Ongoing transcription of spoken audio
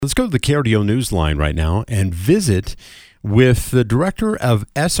Let's go to the KRDO Newsline right now and visit with the director of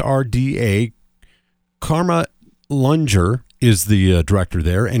SRDA, Carma. Loontjer is the director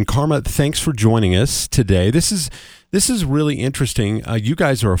there. And Carma, thanks for joining us today. This is really interesting. You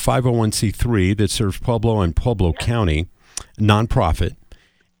guys are a 501c3 that serves Pueblo and Pueblo County, nonprofit.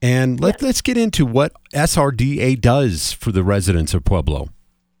 And let's get into what SRDA does for the residents of Pueblo.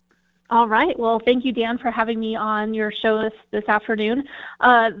 All right. Well, thank you, Dan, for having me on your show this afternoon.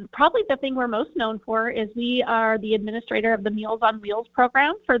 Probably the thing we're most known for is we are the administrator of the Meals on Wheels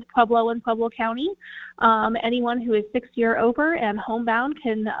program for the Pueblo and Pueblo County. Anyone who is 60 or over and homebound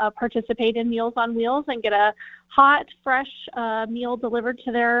can participate in Meals on Wheels and get a hot, fresh meal delivered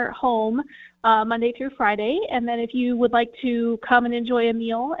to their home Monday through Friday. And then if you would like to come and enjoy a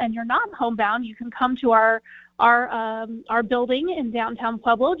meal and you're not homebound, you can come to our building in downtown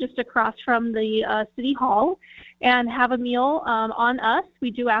Pueblo, just across from the City Hall, and have a meal on us. We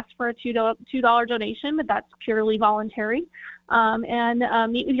do ask for a $2 donation, but that's purely voluntary,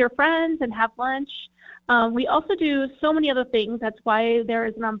 and meet with your friends and have lunch. We also do so many other things. That's why there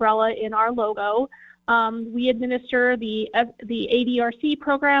is an umbrella in our logo. We administer the ADRC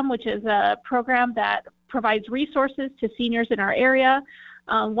program, which is a program that provides resources to seniors in our area.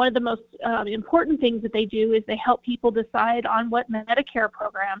 One of the most important things that they do is they help people decide on what Medicare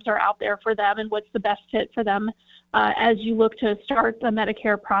programs are out there for them and what's the best fit for them as you look to start the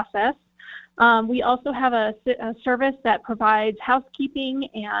Medicare process. We also have a service that provides housekeeping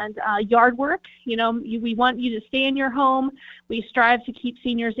and yard work. We want you to stay in your home. We strive to keep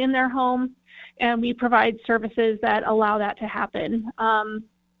seniors in their home, and we provide services that allow that to happen.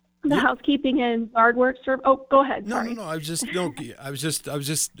 The housekeeping and yard work Oh, go ahead. Sorry. No. I was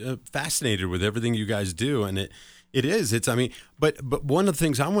just fascinated with everything you guys do, and but one of the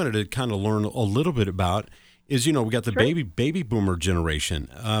things I wanted to kind of learn a little bit about is, we got the baby boomer generation.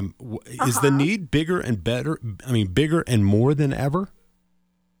 Is the need bigger and better? Bigger and more than ever?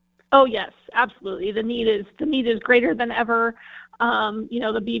 Oh yes, absolutely. The need is greater than ever.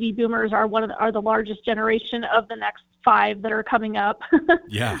 The baby boomers are the largest generation of the next 5 that are coming up.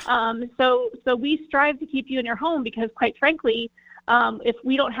 Yeah. So we strive to keep you in your home because, quite frankly, if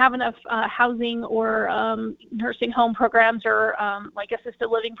we don't have enough housing or nursing home programs or like assisted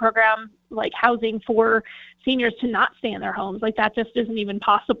living programs, like housing for seniors to not stay in their homes, like that just isn't even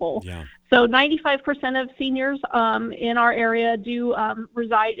possible. Yeah. So 95% of seniors in our area do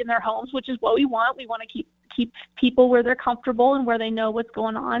reside in their homes, which is what we want. We want to keep people where they're comfortable and where they know what's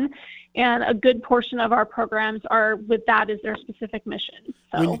going on. And a good portion of our programs are with that as their specific mission.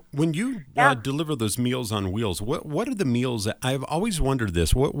 So when you deliver those Meals on Wheels, what are the meals? I've always wondered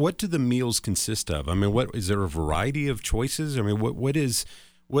this. What do the meals consist of? What is there a variety of choices?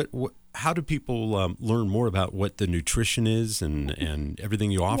 How do people learn more about what the nutrition is and everything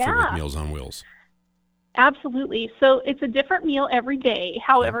you offer with Meals on Wheels? Absolutely. So it's a different meal every day.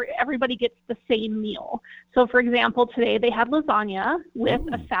 However, everybody gets the same meal. So, for example, today they had lasagna with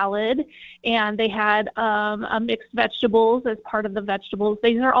a salad, and they had a mixed vegetables as part of the vegetables.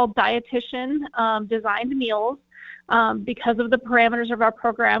 These are all dietitian designed meals. Because of the parameters of our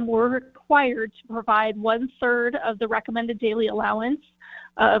program, we're required to provide 1/3 of the recommended daily allowance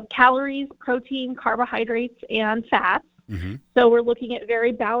of calories, protein, carbohydrates, and fats. Mm-hmm. So we're looking at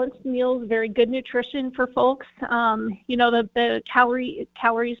very balanced meals, very good nutrition for folks. The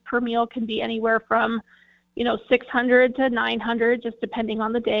calories per meal can be anywhere from 600 to 900, just depending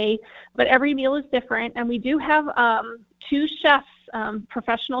on the day. But every meal is different, and we do have 2 chefs,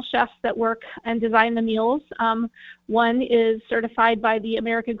 professional chefs that work and design the meals. One is certified by the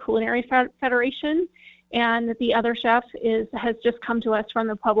American Culinary Federation, and the other chef has just come to us from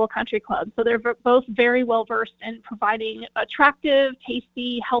the Pueblo Country Club. So they're both very well versed in providing attractive,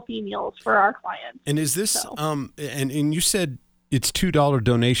 tasty, healthy meals for our clients. And is this and you said it's $2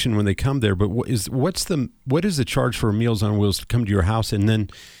 donation when they come there, but what is the charge for Meals on Wheels to come to your house? And then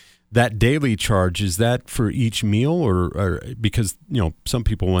that daily charge, is that for each meal or because some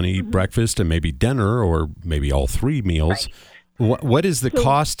people want to eat breakfast and maybe dinner or maybe all 3 meals? Right. What is the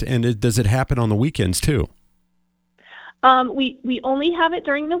cost, and does it happen on the weekends too? We only have it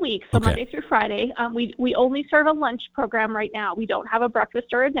during the week, so Monday through Friday. We only serve a lunch program right now. We don't have a breakfast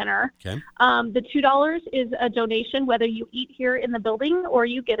or a dinner. Okay. The $2 is a donation, whether you eat here in the building or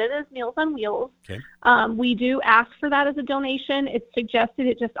you get it as Meals on Wheels. Okay. We do ask for that as a donation. It's suggested.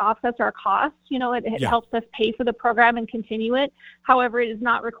 It just offsets our costs. It helps us pay for the program and continue it. However, it is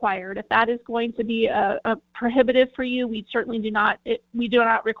not required. If that is going to be a prohibitive for you, we certainly do not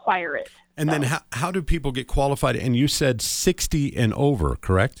require it. And then how do people get qualified? And you said 60 and over,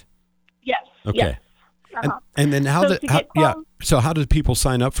 correct? Yes. Okay. Yes. And then so how do people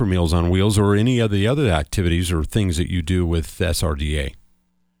sign up for Meals on Wheels or any of the other activities or things that you do with SRDA?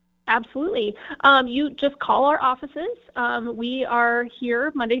 Absolutely. You just call our offices. We are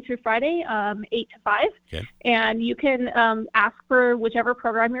here Monday through Friday, 8 to 5. Okay. And you can ask for whichever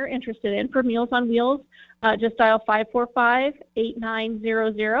program you're interested in for Meals on Wheels. Just dial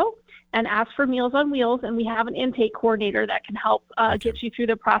 545-8900 and ask for Meals on Wheels. And we have an intake coordinator that can help get you through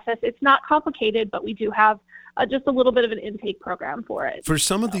the process. It's not complicated, but we do have just a little bit of an intake program for it. For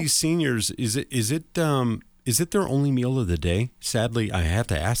some of these seniors, is it their only meal of the day? Sadly, I have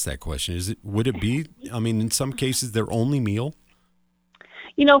to ask that question. Would it be, in some cases, their only meal?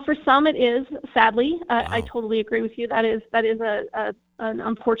 For some it is, sadly. Wow. I totally agree with you. That is an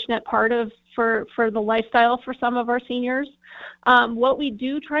unfortunate part for the lifestyle for some of our seniors. What we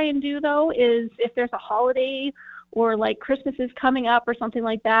do try and do, though, is if there's a holiday or like Christmas is coming up or something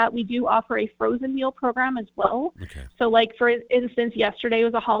like that, we do offer a frozen meal program as well. Okay. So like, for instance, yesterday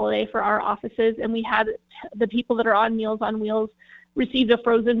was a holiday for our offices, and we had the people that are on Meals on Wheels received a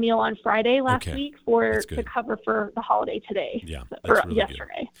frozen meal on Friday last week to cover for the holiday today. Yeah, or really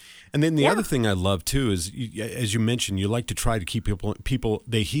yesterday. Good. And then the other thing I love too is, as you mentioned, you like to try to keep people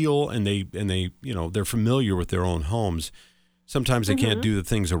they heal and they they're familiar with their own homes. Sometimes they can't do the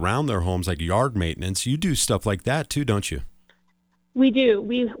things around their homes like yard maintenance. You do stuff like that too, don't you? We do.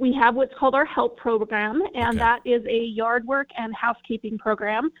 We have what's called our HELP program, and that is a yard work and housekeeping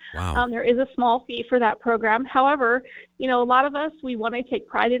program. Wow. There is a small fee for that program. However, a lot of us, we want to take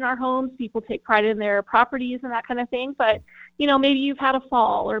pride in our homes. People take pride in their properties and that kind of thing. But, maybe you've had a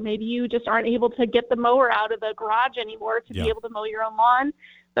fall, or maybe you just aren't able to get the mower out of the garage anymore to be able to mow your own lawn.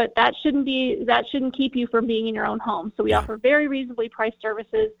 But that shouldn't keep you from being in your own home. So we offer very reasonably priced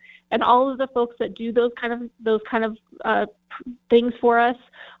services, and all of the folks that do those kind of things for us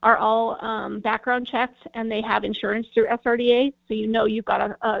are all background checked, and they have insurance through SRDA. So you've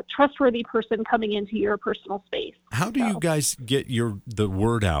got a trustworthy person coming into your personal space. How do you guys get the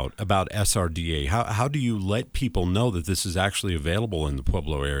word out about SRDA? How do you let people know that this is actually available in the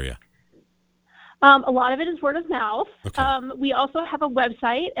Pueblo area? A lot of it is word of mouth. Okay. We also have a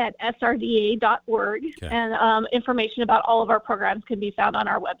website at srda.org, and information about all of our programs can be found on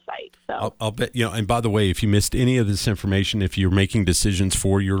our website. So I'll bet, and by the way, if you missed any of this information, if you're making decisions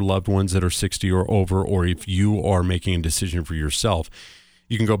for your loved ones that are 60 or over, or if you are making a decision for yourself,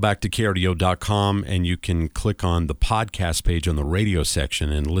 you can go back to KRDO.com and you can click on the podcast page on the radio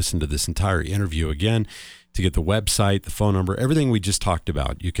section and listen to this entire interview again. To get the website, the phone number, everything we just talked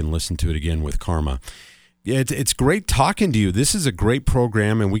about, you can listen to it again with Carma. It's great talking to you. This is a great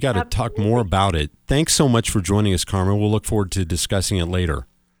program, and we got to talk more about it. Thanks so much for joining us, Carma. We'll look forward to discussing it later.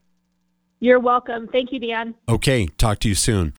 You're welcome. Thank you, Dan. Okay, talk to you soon.